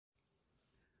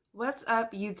What's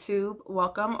up, YouTube?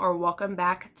 Welcome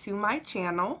back to my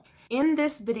channel. In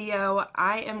this video,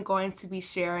 I am going to be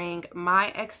sharing my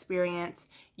experience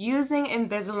using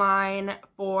Invisalign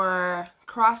for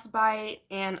crossbite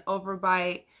and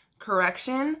overbite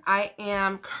correction. I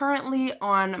am currently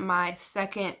on my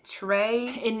second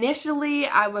tray. Initially,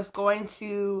 I was going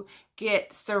to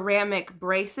get ceramic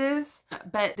braces,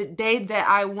 but the day that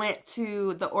I went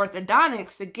to the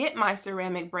orthodontist to get my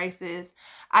ceramic braces,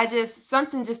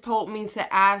 something just told me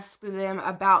to ask them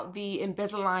about the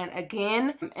Invisalign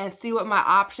again and see what my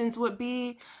options would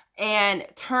be. And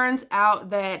turns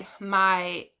out that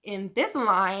my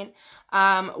Invisalign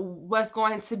was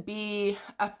going to be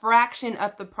a fraction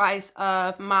of the price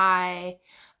of my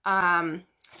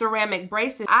ceramic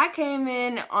braces. I came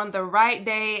in on the right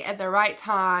day at the right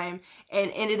time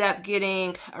and ended up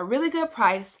getting a really good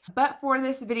price. But for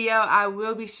this video, I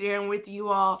will be sharing with you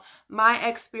all my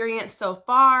experience so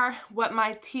far, what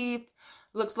my teeth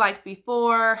looked like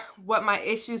before, what my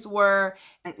issues were,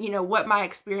 and what my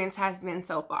experience has been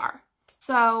so far.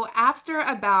 So after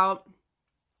about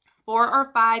 4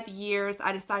 or 5 years,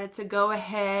 I decided to go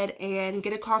ahead and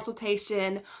get a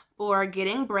consultation for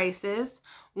getting braces.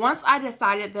 Once I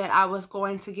decided that I was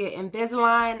going to get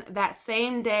Invisalign, that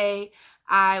same day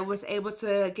I was able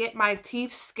to get my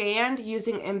teeth scanned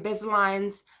using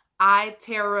Invisalign's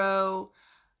iTero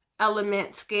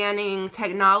element scanning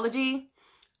technology,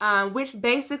 which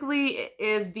basically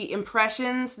is the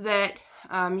impressions that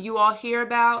you all hear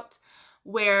about,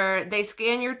 where they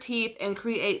scan your teeth and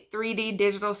create 3D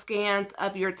digital scans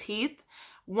of your teeth.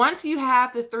 Once you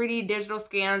have the 3D digital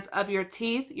scans of your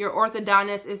teeth, your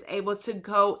orthodontist is able to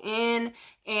go in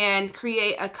and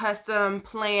create a custom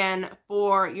plan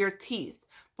for your teeth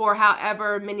for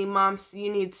however many months you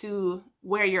need to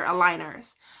wear your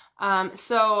aligners.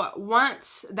 So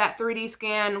once that 3D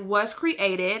scan was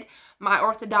created, my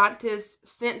orthodontist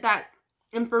sent that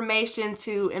information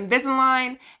to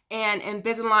Invisalign, and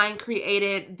Invisalign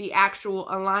created the actual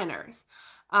aligners.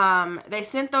 They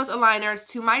sent those aligners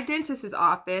to my dentist's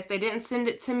office. They didn't send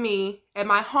it to me at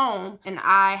my home, and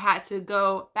I had to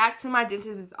go back to my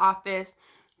dentist's office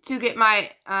to get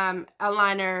my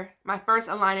my first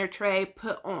aligner tray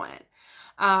put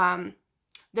on.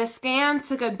 The scan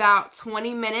took about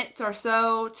 20 minutes or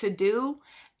so to do,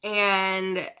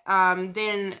 and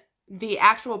then the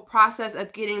actual process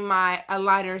of getting my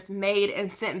aligners made and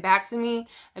sent back to me,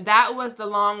 that was the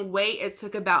long wait. It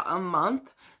took about a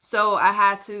month. So I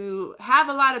had to have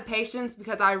a lot of patience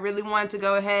because I really wanted to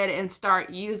go ahead and start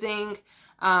using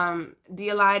the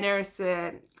aligners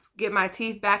to get my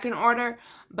teeth back in order.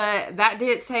 But that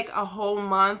did take a whole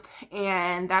month,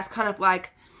 and that's kind of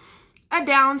like a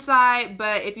downside.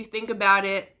 But if you think about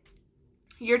it,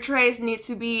 your trays need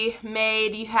to be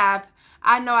made.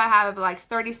 I know I have like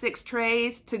 36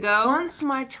 trays to go. Once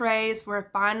my trays were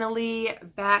finally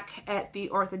back at the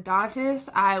orthodontist,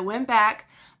 I went back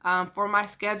for my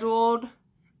scheduled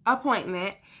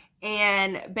appointment.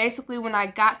 And basically when I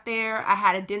got there, I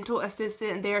had a dental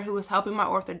assistant there who was helping my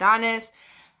orthodontist.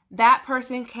 That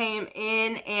person came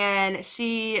in and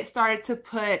she started to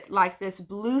put like this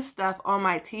blue stuff on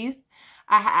my teeth.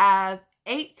 I have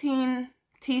 18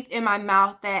 teeth in my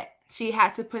mouth that she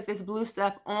had to put this blue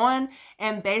stuff on,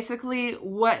 and basically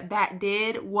what that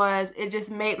did was it just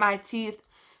made my teeth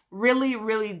really,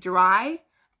 really dry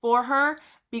for her,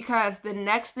 because the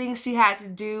next thing she had to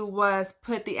do was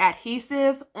put the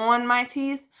adhesive on my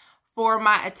teeth for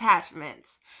my attachments.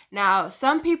 Now,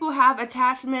 some people have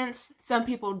attachments, some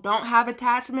people don't have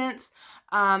attachments,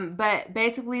 but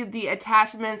basically the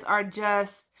attachments are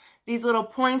just these little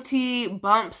pointy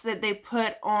bumps that they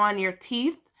put on your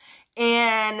teeth,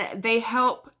 and they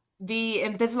help the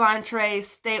Invisalign trays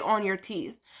stay on your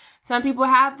teeth. Some people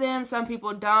have them, some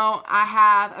people don't. I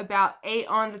have about 8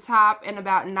 on the top and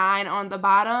about 9 on the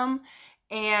bottom.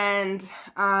 And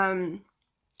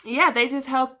yeah, they just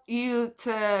help you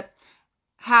to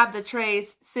have the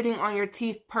trays sitting on your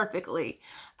teeth perfectly.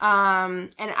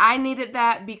 And I needed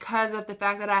that because of the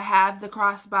fact that I have the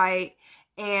crossbite,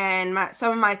 and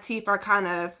some of my teeth are kind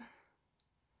of,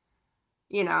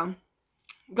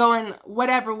 going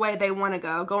whatever way they want to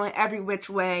go, going every which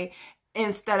way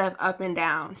instead of up and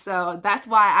down. So that's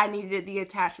why I needed the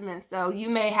attachments. So you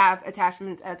may have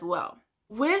attachments as well.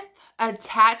 With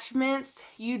attachments,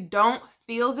 you don't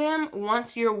feel them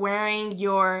once you're wearing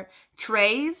your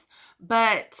trays,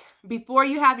 but before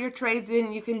you have your trays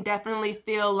in, you can definitely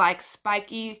feel like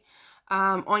spiky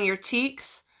on your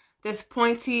cheeks. This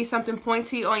something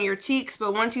pointy on your cheeks,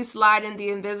 but once you slide in the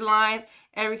Invisalign,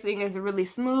 everything is really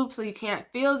smooth, so you can't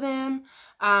feel them.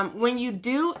 When you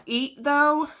do eat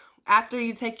though, after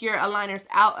you take your aligners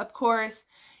out, of course,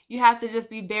 you have to just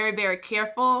be very, very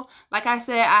careful. Like I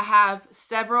said, I have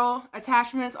several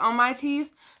attachments on my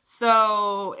teeth,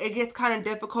 so it gets kind of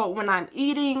difficult when I'm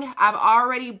eating. I've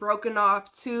already broken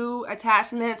off 2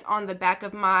 attachments on the back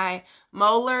of my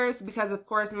molars because, of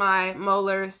course, my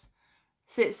molars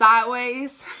sit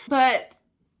sideways. But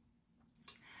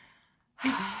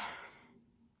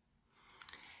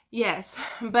yes,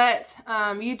 but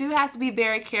you do have to be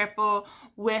very careful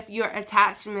with your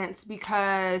attachments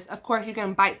because, of course, you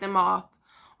can bite them off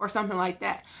or something like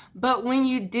that. But when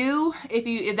you do,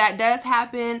 if that does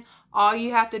happen, all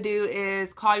you have to do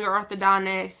is call your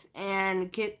orthodontist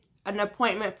and get an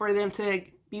appointment for them to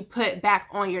be put back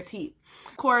on your teeth.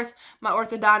 Of course, my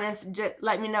orthodontist just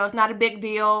let me know it's not a big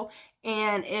deal,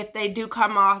 and if they do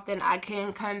come off, then I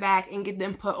can come back and get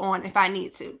them put on if I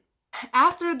need to.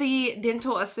 After the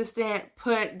dental assistant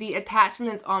put the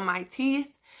attachments on my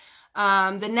teeth,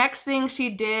 the next thing she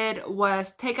did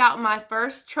was take out my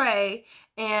first tray,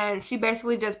 and she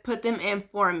basically just put them in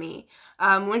for me.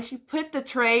 When she put the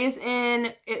trays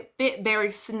in, it fit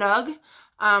very snug,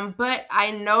 but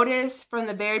I noticed from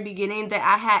the very beginning that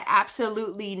I had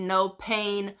absolutely no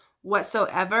pain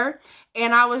whatsoever,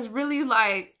 and I was really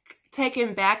like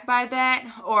taken back by that,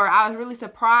 or I was really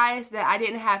surprised that I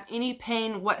didn't have any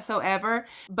pain whatsoever.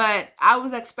 But I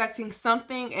was expecting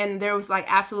something, and there was like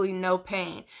absolutely no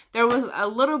pain. There was a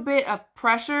little bit of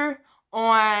pressure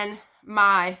on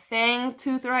my fang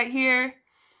tooth right here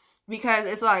because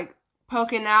it's like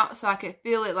poking out, so I could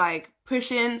feel it like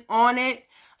pushing on it,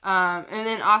 and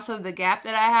then also the gap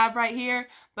that I have right here.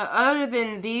 But other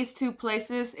than these 2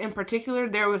 places in particular,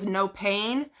 there was no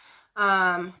pain,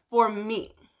 for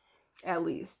me at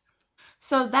least.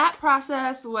 So that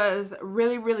process was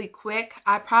really, really quick.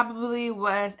 I probably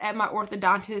was at my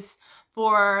orthodontist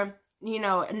for,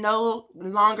 no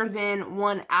longer than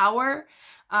 1 hour.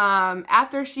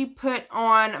 After she put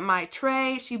on my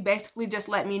tray, she basically just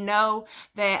let me know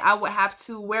that I would have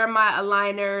to wear my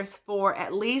aligners for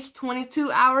at least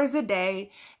 22 hours a day,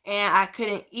 and I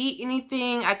couldn't eat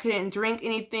anything, I couldn't drink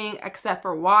anything except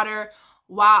for water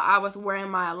while I was wearing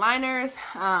my aligners.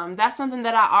 That's something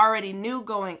that I already knew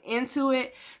going into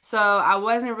it, so I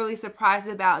wasn't really surprised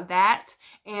about that,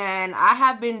 and I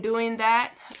have been doing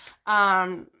that,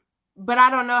 but I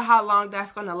don't know how long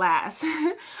that's going to last.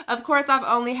 Of course, I've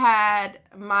only had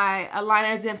my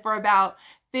aligners in for about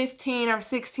 15 or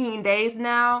 16 days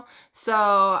now,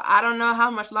 so I don't know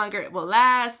how much longer it will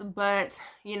last, but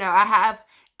I have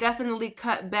definitely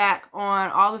cut back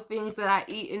on all the things that I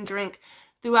eat and drink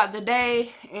throughout the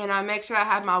day, and I make sure I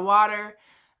have my water.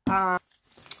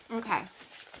 Okay.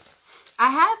 I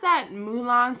have that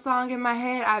Mulan song in my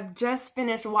head. I've just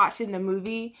finished watching the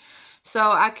movie,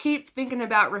 so I keep thinking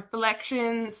about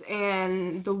Reflections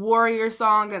and the Warrior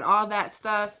song and all that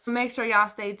stuff. Make sure y'all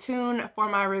stay tuned for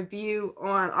my review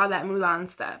on all that Mulan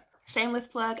stuff. Shameless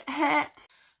plug.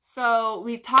 So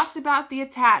we talked about the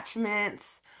attachments.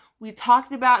 We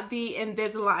talked about the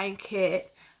Invisalign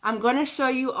kit. I'm going to show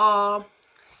you all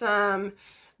some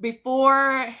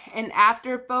before and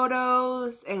after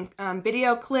photos and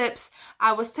video clips.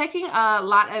 I was taking a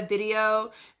lot of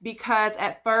video because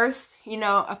at first,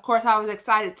 of course I was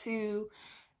excited to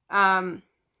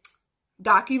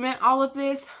document all of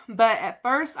this, but at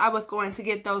first I was going to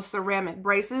get those ceramic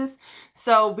braces.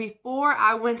 So before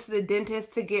I went to the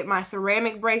dentist to get my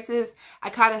ceramic braces,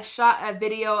 I kind of shot a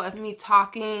video of me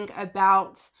talking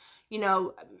about,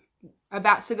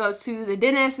 about to go to the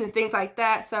dentist and things like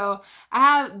that. So I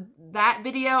have that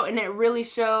video, and it really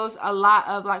shows a lot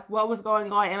of like what was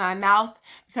going on in my mouth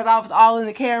because I was all in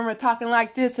the camera talking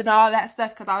like this and all that stuff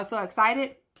because I was so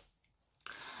excited.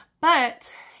 But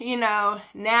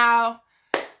now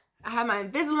I have my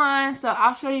Invisalign, so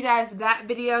I'll show you guys that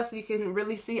video so you can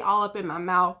really see all up in my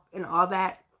mouth and all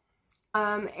that.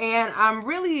 And I'm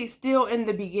really still in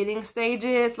the beginning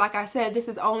stages. Like I said, this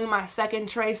is only my 2nd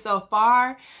tray so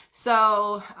far.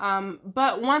 So,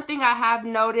 but one thing I have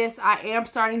noticed, I am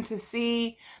starting to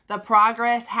see the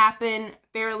progress happen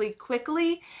fairly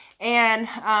quickly. And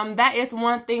that is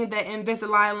one thing that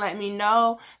Invisalign let me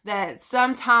know, that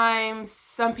sometimes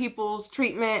some people's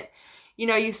treatment,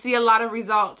 you see a lot of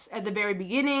results at the very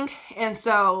beginning. And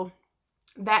so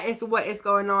that is what is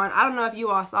going on. I don't know if you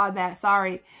all saw that,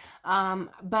 sorry.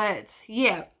 But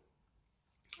yeah,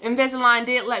 Invisalign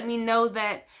did let me know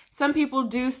that some people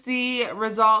do see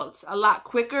results a lot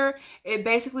quicker. It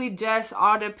basically just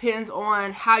all depends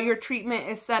on how your treatment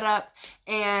is set up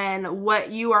and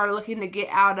what you are looking to get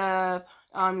out of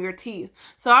your teeth.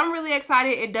 So I'm really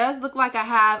excited. It does look like I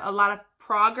have a lot of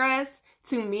progress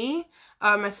to me,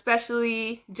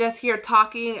 especially just here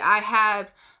talking. I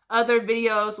have other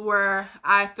videos where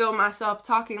I film myself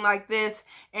talking like this,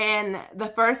 and the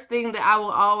first thing that I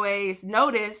will always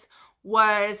notice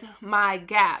was my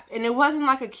gap. And it wasn't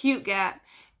like a cute gap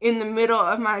in the middle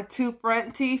of my two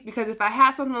front teeth, because if I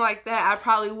had something like that, I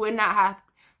probably would not have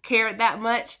cared that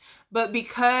much. But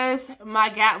because my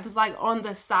gap was like on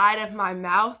the side of my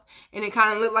mouth, and it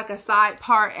kind of looked like a side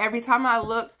part, every time I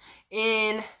looked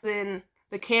in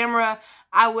the camera,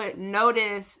 I would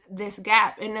notice this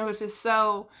gap, and it was just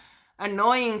so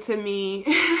annoying to me.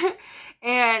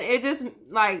 And it just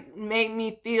like made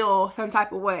me feel some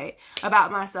type of way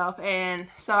about myself, and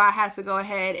so I had to go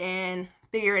ahead and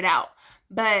figure it out.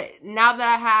 But now that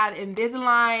I have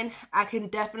Invisalign, I can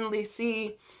definitely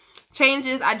see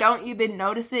changes. I don't even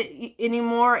notice it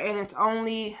anymore, and it's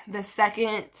only the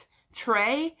second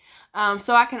tray.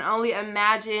 So I can only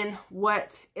imagine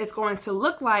what it's going to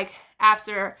look like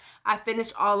after I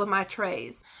finish all of my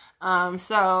trays.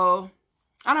 So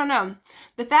I don't know.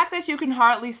 The fact that you can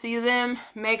hardly see them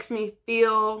makes me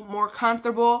feel more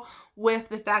comfortable with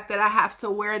the fact that I have to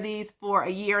wear these for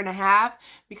 1.5 years,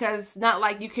 because it's not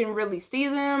like you can really see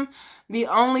them. The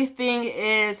only thing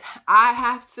is I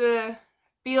have to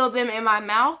feel them in my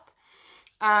mouth.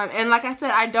 And like I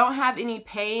said, I don't have any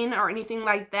pain or anything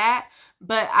like that,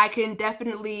 but I can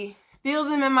definitely feel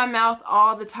them in my mouth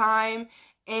all the time,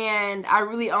 and I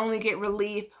really only get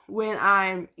relief when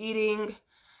I'm eating.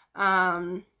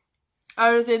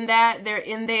 Other than that, they're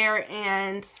in there,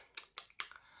 and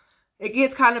it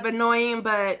gets kind of annoying,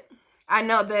 but I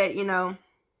know that, you know,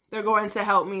 they're going to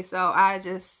help me, so I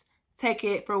just take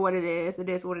it for what it is. It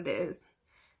is what it is.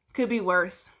 Could be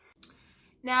worse.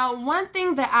 Now, one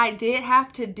thing that I did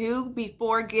have to do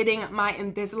before getting my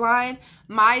Invisalign,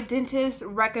 my dentist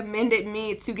recommended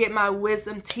me to get my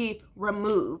wisdom teeth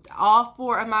removed. All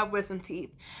 4 of my wisdom teeth.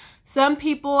 Some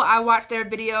people, I watched their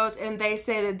videos and they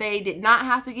say that they did not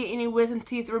have to get any wisdom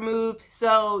teeth removed.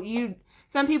 So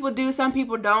some people do, some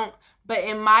people don't. But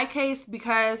in my case,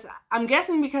 because I'm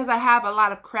guessing because I have a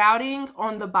lot of crowding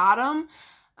on the bottom,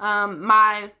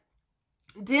 my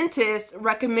dentist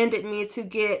recommended me to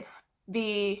get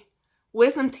the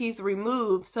wisdom teeth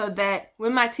removed, so that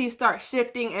when my teeth start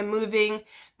shifting and moving,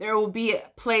 there will be a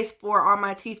place for all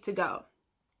my teeth to go.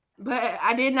 But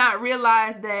I did not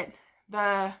realize that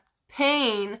the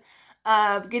pain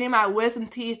of getting my wisdom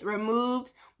teeth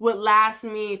removed would last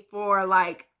me for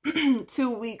like 2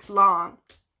 weeks long.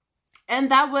 And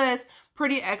that was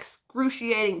pretty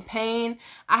excruciating pain.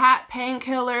 I had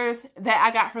painkillers that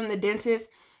I got from the dentist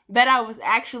that I was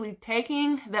actually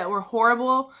taking that were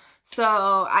horrible.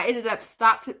 So I ended up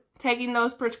taking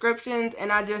those prescriptions, and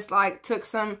I just like took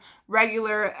some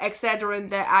regular Excedrin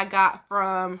that I got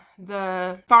from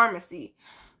the pharmacy.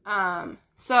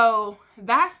 So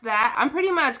that's that. I'm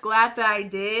pretty much glad that I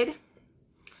did.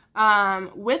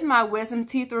 With my wisdom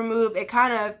teeth removed, it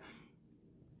kind of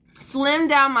slimmed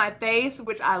down my face,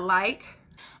 which I like.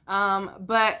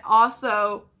 But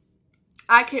also,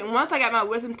 once I got my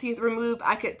wisdom teeth removed,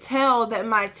 I could tell that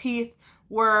my teeth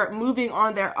were moving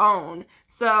on their own.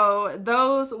 So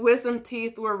those wisdom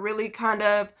teeth were really kind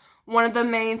of one of the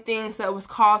main things that was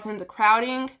causing the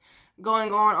crowding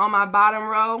going on my bottom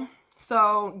row.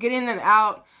 So getting them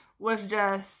out was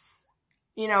just,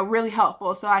 you know, really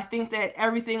helpful. So I think that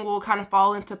everything will kind of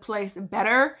fall into place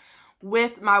better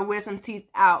with my wisdom teeth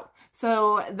out.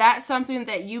 So that's something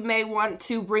that you may want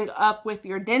to bring up with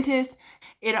your dentist.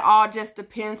 It all just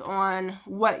depends on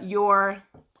what your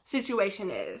situation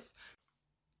is.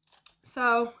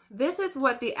 So this is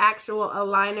what the actual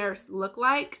aligners look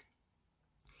like.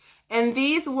 And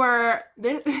these were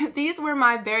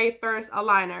my very first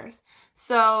aligners.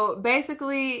 So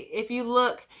basically, if you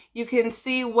look, you can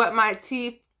see what my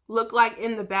teeth look like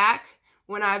in the back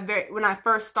when I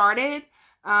first started.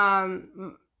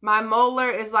 My molar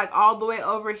is like all the way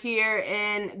over here,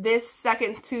 and this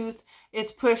second tooth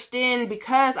is pushed in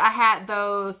because I had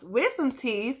those wisdom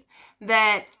teeth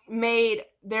that made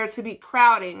there to be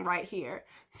crowding right here.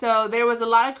 So there was a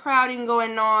lot of crowding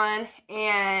going on,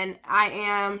 and I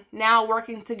am now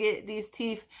working to get these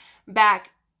teeth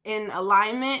back in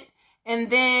alignment.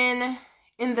 And then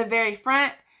in the very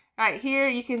front right here,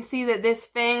 you can see that this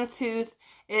fang tooth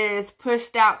is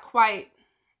pushed out quite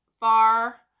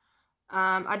far.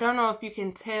 I don't know if you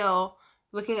can tell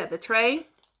looking at the tray,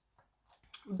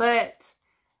 but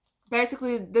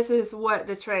basically this is what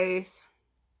the trays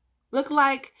look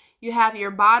like. You have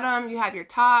your bottom, you have your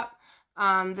top.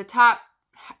 The top,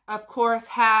 of course,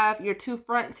 have your 2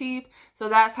 front teeth, so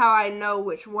that's how I know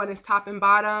which one is top and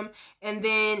bottom. And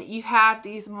then you have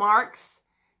these marks,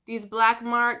 these black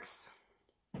marks.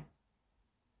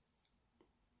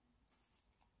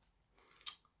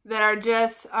 that are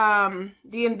just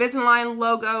the Invisalign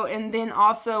logo and then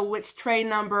also which tray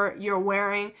number you're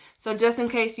wearing. So just in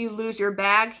case you lose your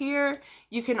bag here,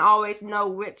 you can always know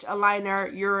which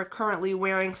aligner you're currently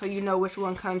wearing so you know which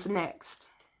one comes next.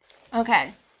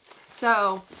 Okay,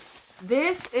 so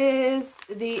this is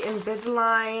the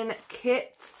Invisalign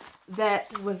kit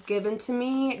that was given to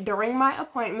me during my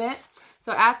appointment.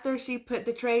 So after she put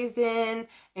the trays in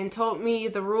and told me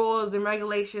the rules and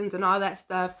regulations and all that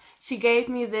stuff, she gave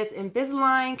me this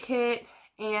Invisalign kit,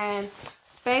 and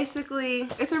basically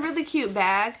it's a really cute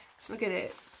bag. Look at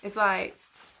it. It's like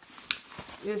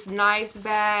this nice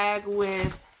bag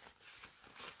with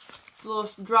little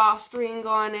drawstring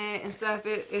on it and stuff.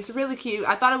 It's really cute.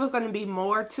 I thought it was going to be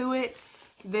more to it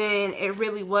than it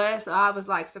really was, so I was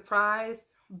like surprised,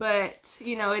 but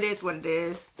you know, it is what it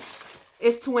is.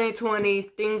 It's 2020.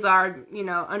 Things are, you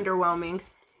know, underwhelming,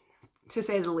 to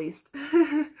say the least.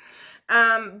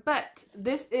 But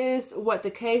this is what the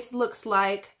case looks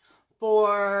like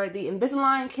for the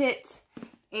Invisalign kit.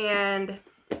 And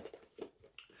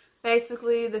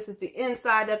basically, this is the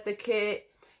inside of the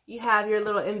kit. You have your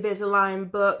little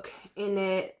Invisalign book in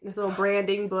it, this little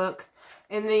branding book.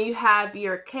 And then you have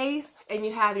your case, and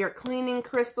you have your cleaning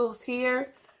crystals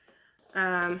here.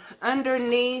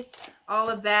 Underneath all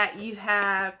of that, you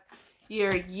have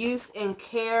your youth and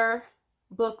care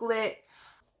booklet.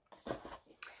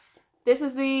 This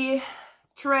is the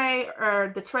tray,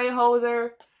 or the tray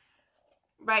holder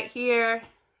right here.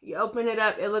 You open it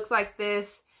up, it looks like this.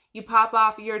 You pop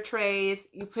off your trays,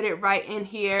 you put it right in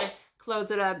here, close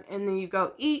it up, and then you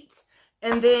go eat.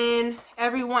 And then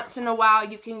every once in a while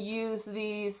you can use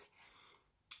these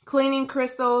cleaning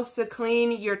crystals to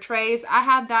clean your trays. I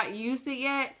have not used it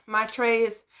yet. My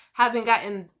trays haven't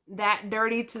gotten that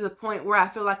dirty to the point where I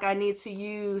feel like I need to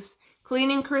use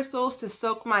cleaning crystals to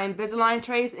soak my Invisalign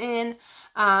trays in.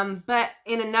 But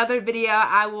in another video,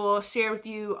 I will share with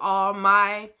you all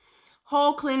my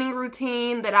whole cleaning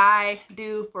routine that I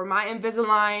do for my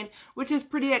Invisalign, which is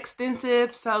pretty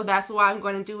extensive, so that's why I'm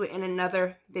going to do it in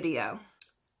another video.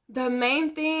 The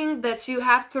main thing that you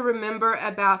have to remember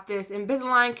about this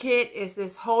Invisalign kit is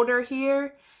this holder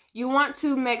here. You want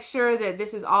to make sure that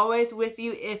this is always with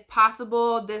you if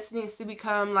possible. This needs to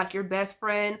become like your best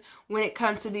friend when it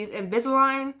comes to these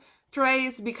Invisalign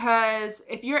trays, because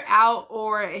if you're out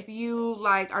or if you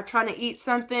like are trying to eat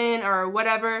something or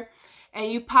whatever and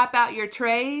you pop out your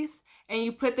trays and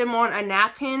you put them on a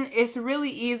napkin, it's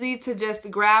really easy to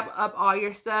just grab up all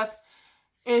your stuff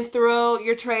and throw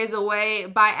your trays away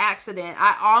by accident.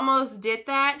 I almost did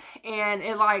that, and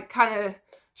it like kind of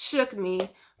shook me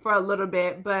for a little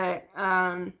bit. But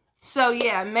so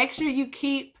yeah, make sure you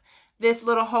keep this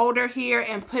little holder here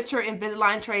and put your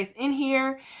Invisalign trays in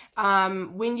here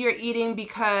when you're eating,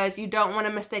 because you don't want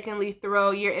to mistakenly throw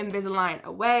your Invisalign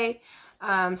away.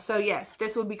 So yes,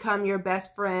 this will become your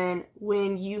best friend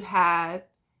when you have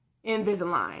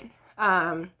Invisalign.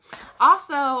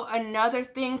 Also, another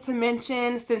thing to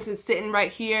mention, since it's sitting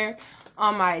right here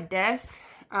on my desk,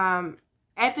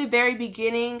 at the very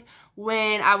beginning,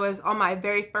 when I was on my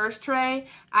very first tray,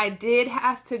 I did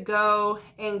have to go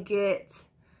and get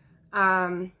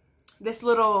this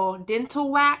little dental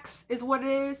wax is what it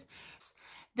is.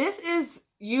 This is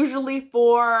usually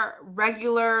for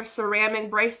regular ceramic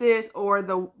braces or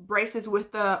the braces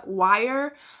with the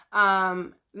wire.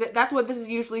 That's what this is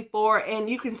usually for, and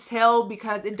you can tell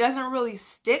because it doesn't really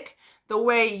stick the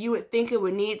way you would think it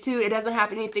would need to. It doesn't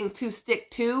have anything to stick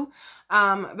to.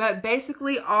 But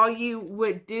basically all you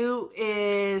would do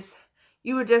is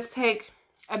you would just take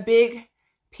a big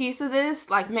piece of this,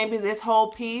 like maybe this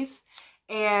whole piece,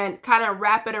 and kind of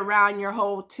wrap it around your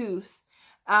whole tooth.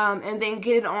 And then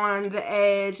get it on the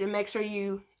edge and make sure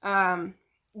you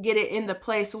get it in the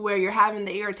place where you're having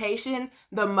the irritation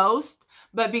the most.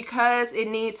 But because it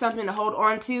needs something to hold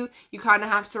on to, you kind of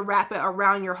have to wrap it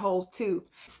around your whole tooth.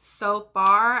 So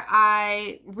far,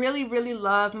 I really, really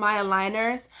love my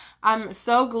aligners. I'm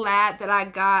so glad that I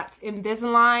got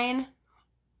Invisalign.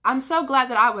 I'm so glad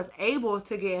that I was able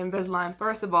to get Invisalign,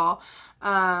 first of all,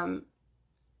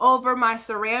 over my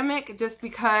ceramic, just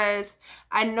because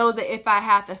I know that if I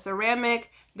had the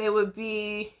ceramic, they would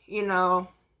be, you know,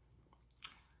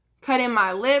 cutting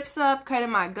my lips up,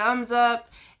 cutting my gums up.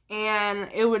 And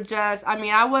it would just, I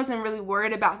mean, I wasn't really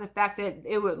worried about the fact that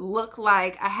it would look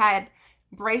like I had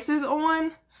braces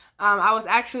on. I was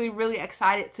actually really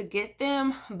excited to get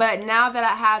them. But now that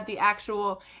I have the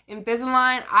actual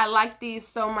Invisalign, I like these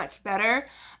so much better.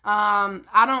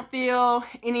 I don't feel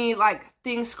any like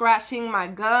things scratching my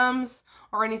gums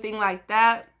or anything like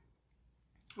that,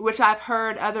 which I've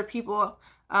heard other people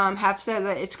have said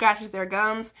that it scratches their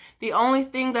gums. The only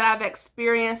thing that I've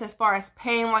experienced as far as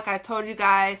pain, like I told you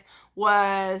guys,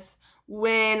 was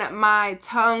when my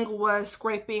tongue was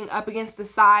scraping up against the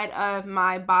side of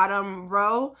my bottom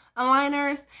row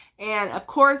aligners. And of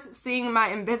course, seeing my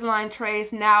Invisalign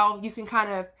trays, now you can kind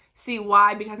of see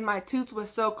why, because my tooth was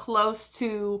so close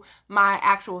to my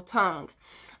actual tongue.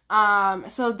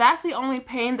 So that's the only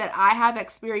pain that I have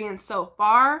experienced so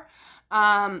far.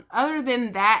 Other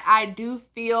than that, I do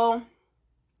feel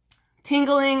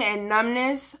tingling and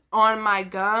numbness on my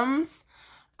gums.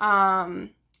 And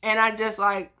I just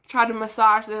like try to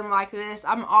massage them like this.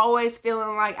 I'm always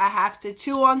feeling like I have to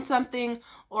chew on something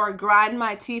or grind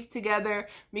my teeth together,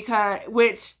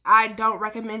 which I don't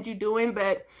recommend you doing,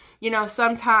 but you know,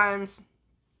 sometimes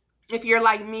if you're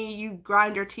like me, you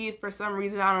grind your teeth for some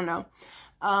reason, I don't know.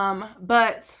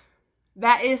 But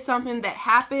that is something that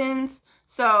happens.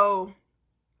 So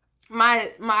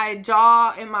my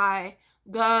jaw and my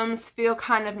gums feel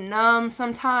kind of numb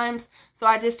sometimes, so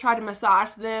I just try to massage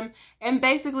them, and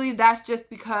basically that's just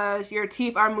because your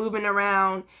teeth are moving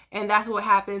around, and that's what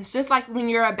happens. Just like when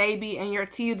you're a baby and you're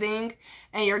teething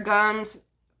and your gums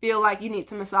feel like you need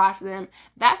to massage them.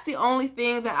 That's the only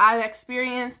thing that I've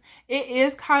experienced. It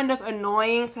is kind of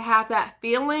annoying to have that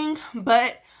feeling,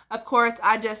 but of course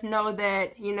I just know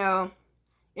that, you know,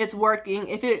 it's working.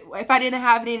 If I didn't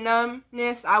have any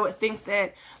numbness, I would think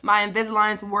that my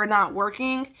Invisaligns were not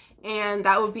working, and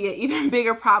that would be an even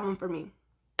bigger problem for me.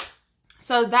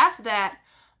 So that's that.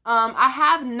 I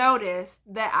have noticed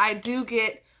that I do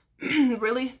get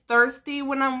really thirsty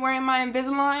when I'm wearing my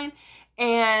Invisalign,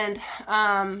 and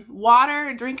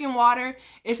drinking water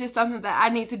is just something that I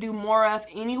need to do more of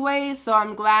anyways. So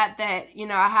I'm glad that, you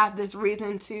know, I have this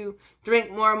reason to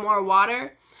drink more and more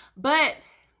water. But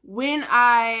when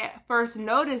I first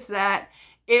noticed that,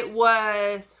 I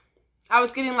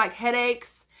was getting like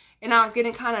headaches, and I was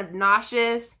getting kind of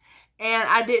nauseous, and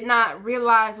I did not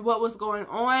realize what was going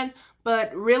on,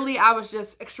 but really I was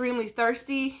just extremely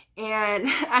thirsty, and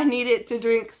I needed to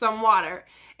drink some water,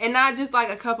 and not just like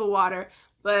a cup of water,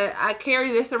 but I carry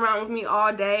this around with me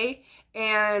all day,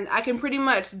 and I can pretty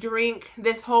much drink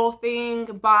this whole thing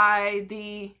by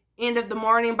the end of the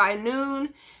morning, by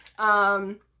noon.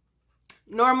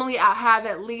 Normally I'll have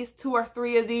at least 2 or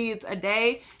 3 of these a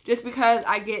day, just because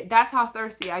that's how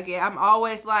thirsty I get. I'm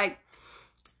always like,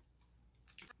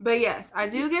 but yes, I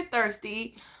do get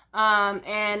thirsty,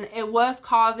 and it was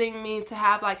causing me to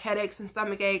have like headaches and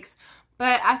stomach aches,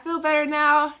 but I feel better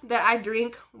now that I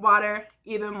drink water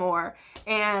even more,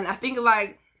 and I think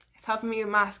like it's helping me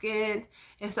with my skin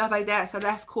and stuff like that, so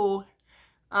that's cool.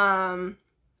 But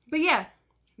yeah,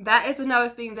 that is another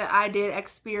thing that I did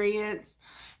experience.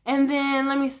 And then,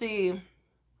 let me see.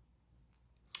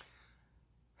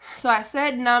 So I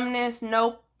said numbness,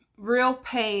 no real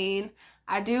pain.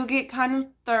 I do get kind of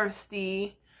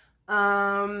thirsty.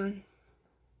 Let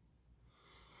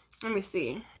me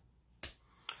see.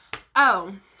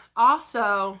 Oh,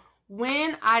 also,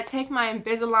 when I take my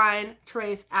Invisalign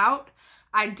trays out,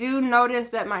 I do notice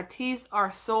that my teeth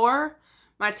are sore.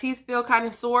 My teeth feel kind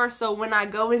of sore, so when I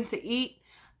go in to eat,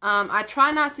 I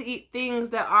try not to eat things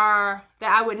that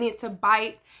I would need to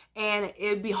bite and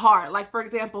it'd be hard. Like, for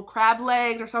example, crab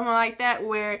legs or something like that,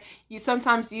 where you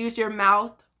sometimes use your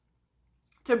mouth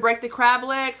to break the crab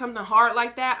leg, something hard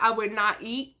like that, I would not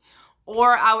eat.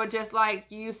 Or I would just like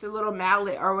use the little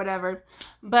mallet or whatever.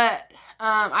 But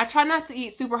I try not to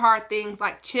eat super hard things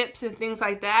like chips and things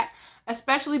like that,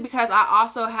 especially because I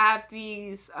also have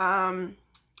these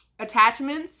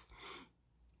attachments.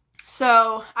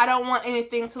 So I don't want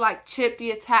anything to like chip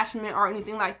the attachment or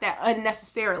anything like that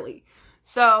unnecessarily.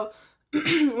 So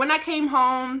when I came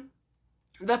home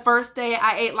the first day,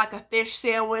 I ate like a fish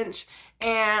sandwich,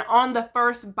 and on the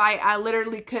first bite I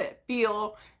literally could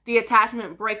feel the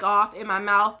attachment break off in my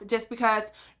mouth, just because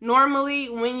normally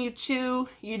when you chew,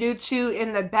 you do chew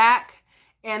in the back,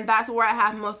 and that's where I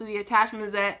have most of the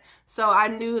attachments at. So I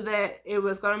knew that it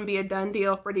was going to be a done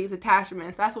deal for these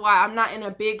attachments. That's why I'm not in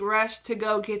a big rush to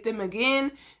go get them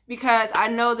again, because I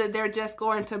know that they're just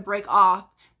going to break off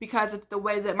because of the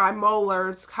way that my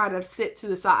molars kind of sit to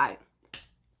the side.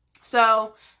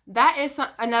 So that is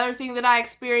another thing that I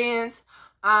experienced.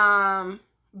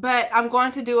 But I'm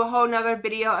going to do a whole nother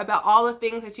video about all the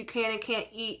things that you can and can't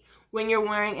eat when you're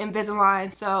wearing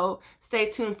Invisalign. So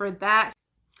stay tuned for that.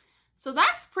 So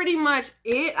that's pretty much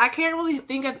it. I can't really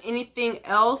think of anything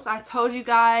else. I told you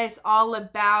guys all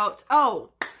about,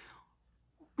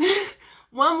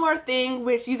 one more thing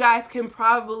which you guys can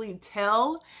probably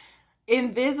tell.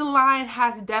 Invisalign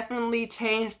has definitely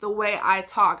changed the way I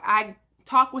talk. I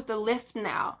talk with a lisp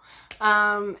now.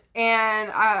 And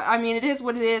I mean, it is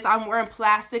what it is. I'm wearing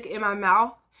plastic in my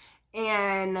mouth,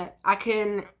 and I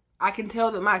can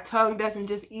tell that my tongue doesn't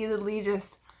just easily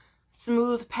just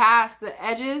smooth past the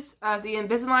edges of the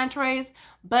Invisalign trays,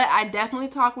 but I definitely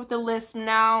talk with the lisp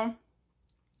now,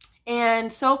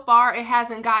 and so far it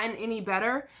hasn't gotten any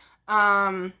better.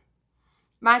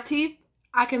 My teeth,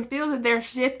 I can feel that they're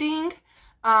shifting,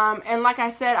 and like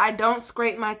I said, I don't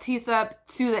scrape my teeth up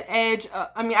to the edge.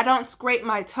 I don't scrape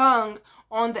my tongue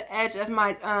on the edge of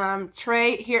my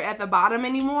tray here at the bottom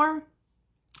anymore,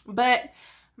 but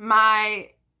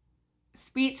my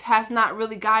speech has not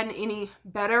really gotten any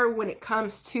better when it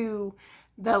comes to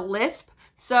the lisp.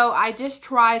 So I just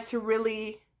try to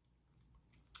really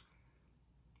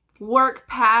work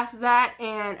past that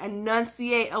and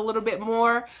enunciate a little bit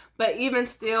more. But even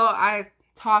still, I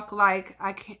talk like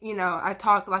I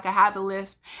talk like I have a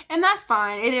lisp, and that's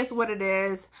fine. It is what it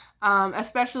is.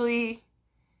 Especially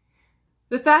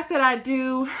the fact that I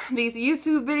do these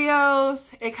YouTube videos,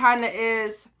 it kind of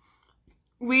is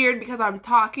weird because I'm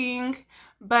talking,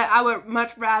 but I would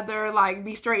much rather like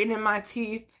be straightening my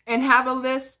teeth and have a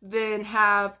lisp than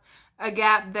have a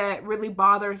gap that really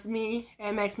bothers me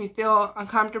and makes me feel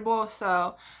uncomfortable.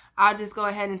 So I'll just go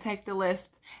ahead and take the lisp.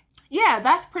 Yeah,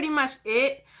 that's pretty much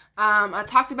it. I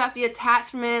talked about the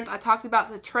attachments, I talked about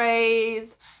the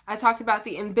trays, I talked about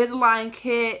the Invisalign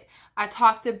kit, I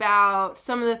talked about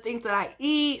some of the things that I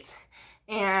eat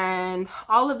and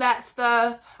all of that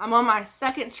stuff. I'm on my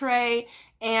second tray,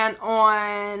 and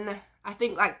on, I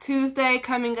think like Tuesday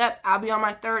coming up, I'll be on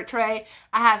my third tray.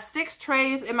 I have 6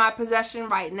 trays in my possession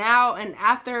right now, and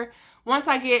once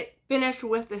I get finished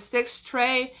with the 6th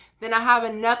tray, then I have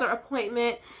another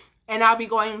appointment, and I'll be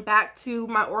going back to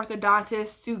my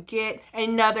orthodontist to get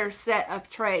another set of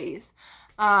trays.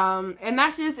 And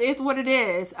that's just is what it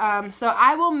is. So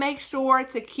I will make sure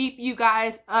to keep you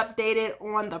guys updated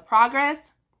on the progress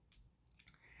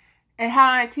and how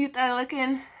my teeth are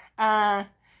looking.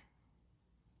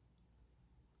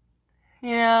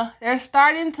 You know, they're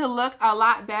starting to look a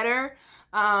lot better.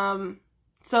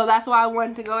 So that's why I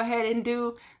wanted to go ahead and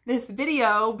do this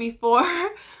video before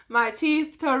my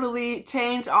teeth totally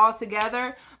change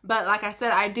altogether. But like I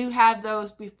said, I do have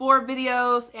those before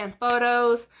videos and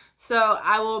photos, so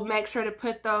I will make sure to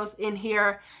put those in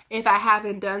here if I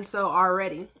haven't done so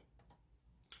already.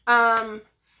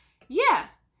 Yeah,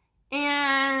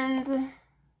 and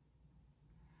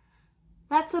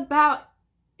that's about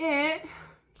it.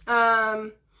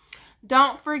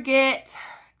 Don't forget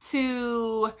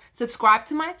to subscribe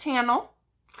to my channel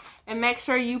and make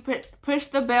sure you push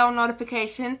the bell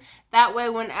notification. That way,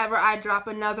 whenever I drop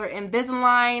another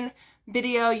Invisalign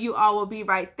video, you all will be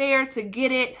right there to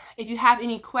get it. If you have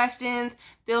any questions,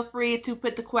 feel free to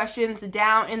put the questions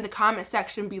down in the comment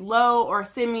section below, or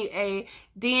send me a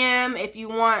DM if you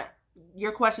want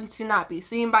your questions to not be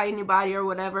seen by anybody or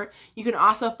whatever. You can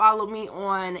also follow me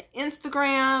on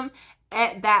Instagram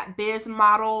at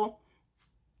thatbizmodel.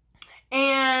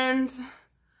 And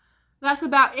that's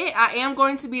about it. I am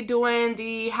going to be doing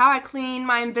the how I clean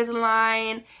my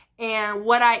Invisalign and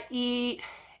what I eat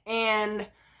and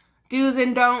do's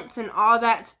and don'ts and all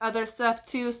that other stuff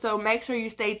too. So make sure you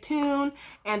stay tuned,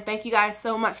 and thank you guys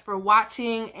so much for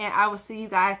watching, and I will see you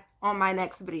guys on my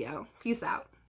next video. Peace out.